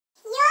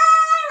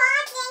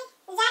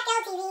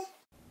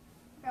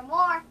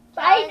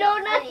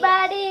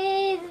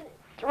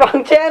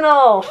Wrong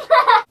channel!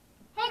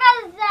 Hey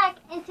guys, it's Zack,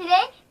 and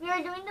today we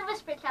are doing the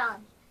Whisper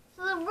Challenge.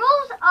 So the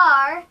rules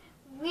are,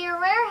 we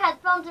wear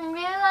headphones and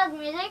really loud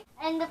music,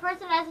 and the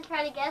person has to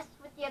try to guess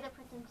what the other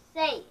person's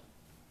saying.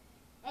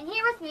 And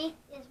here with me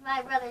is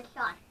my brother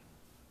Sean.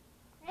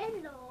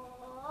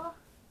 Hello.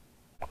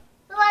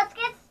 So let's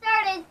get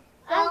started.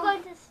 I'm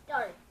going to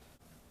start.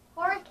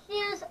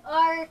 Horseshoes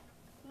are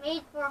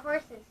made for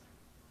horses.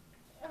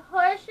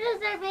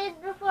 Horseshoes are made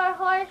for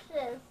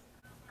horses.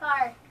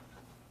 Car.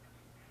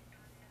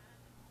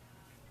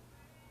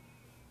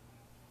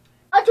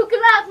 I took it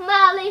off,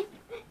 Molly.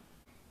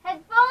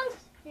 Headphones.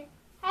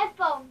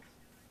 Headphones.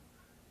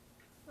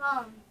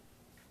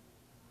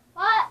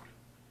 What?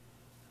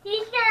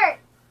 T-shirt.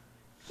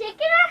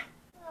 Chicken?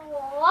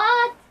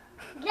 What?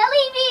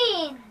 Jelly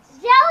beans.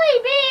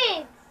 Jelly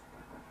beans.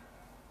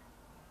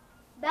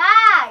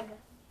 Bag.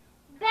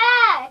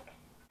 Bag.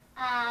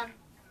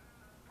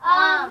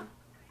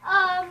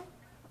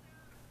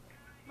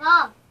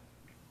 Mom.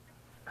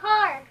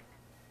 Car.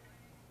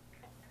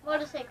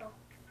 Motorcycle.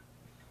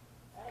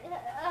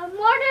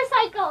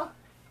 Motorcycle.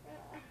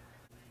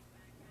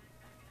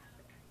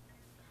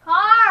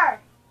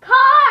 Car.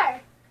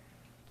 Car.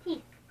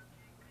 Teeth.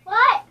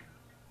 What?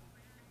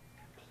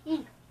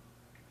 Teeth.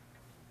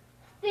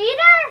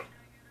 Theater.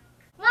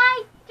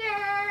 My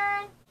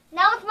turn.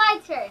 Now it's my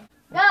turn.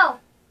 Go.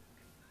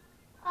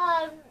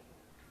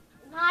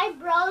 My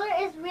brother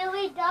is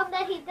really dumb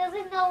that he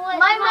doesn't know what.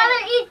 My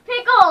mother eats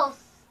pickles.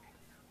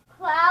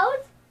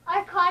 Clouds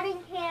are cotton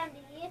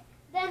candy.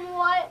 Then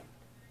what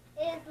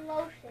is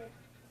lotion?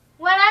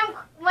 When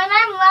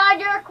I'm loud,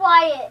 you're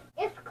quiet.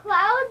 If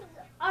clouds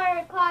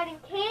are cotton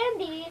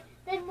candy,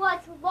 then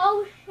what's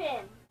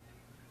lotion?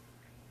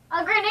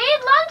 A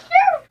grenade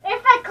launcher?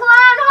 If a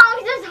clown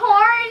honks his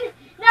horn,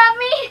 that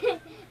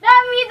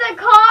means a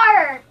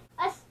car.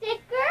 A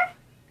sticker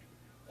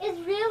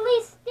is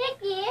really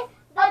sticky.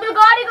 The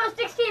Bugatti goes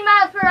 16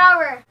 miles per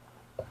hour.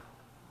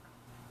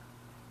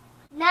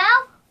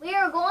 Now we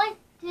are going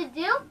to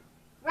do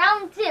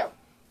round 2.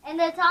 And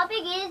the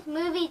topic is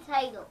movie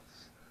titles.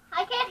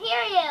 I can't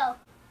hear you.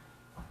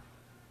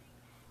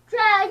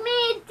 Drag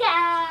me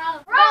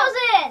down.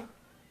 Frozen.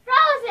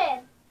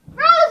 Frozen.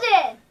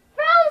 Frozen.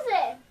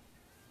 Frozen.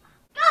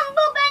 Kung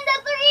Fu Panda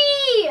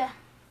 3.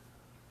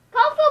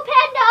 Kung Fu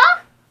Panda.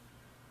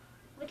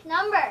 Which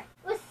number?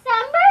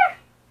 December.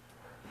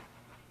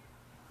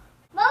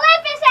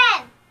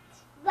 Maleficent.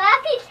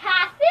 Laffy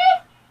Taffy.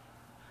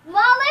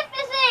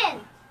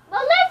 Maleficent.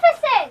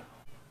 Maleficent.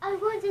 I'm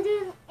going to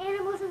do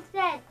animals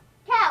instead.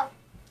 Cow.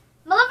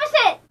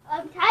 Maleficent.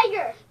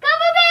 Tiger. Kung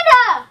Fu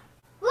Panda.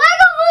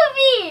 Lego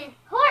movie.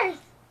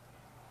 Horse.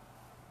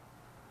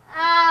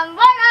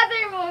 What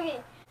other movie?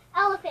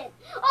 Elephant.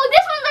 Oh,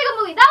 this one's Lego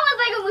movie. That one's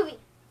Lego movie.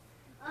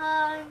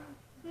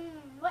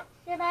 What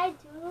should I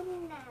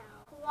do now?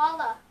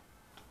 Koala.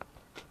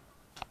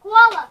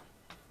 Koala.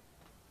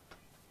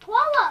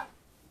 Koala.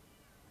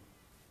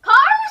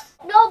 Cars?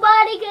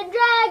 Nobody can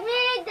drag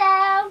me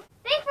down.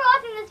 Thanks for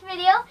watching this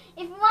video.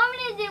 If you want me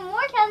to do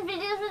more challenge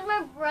videos with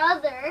my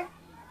brother,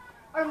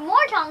 or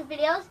more challenge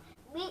videos,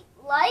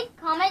 like,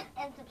 comment,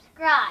 and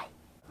subscribe.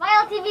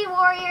 Bye, LTV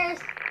Warriors.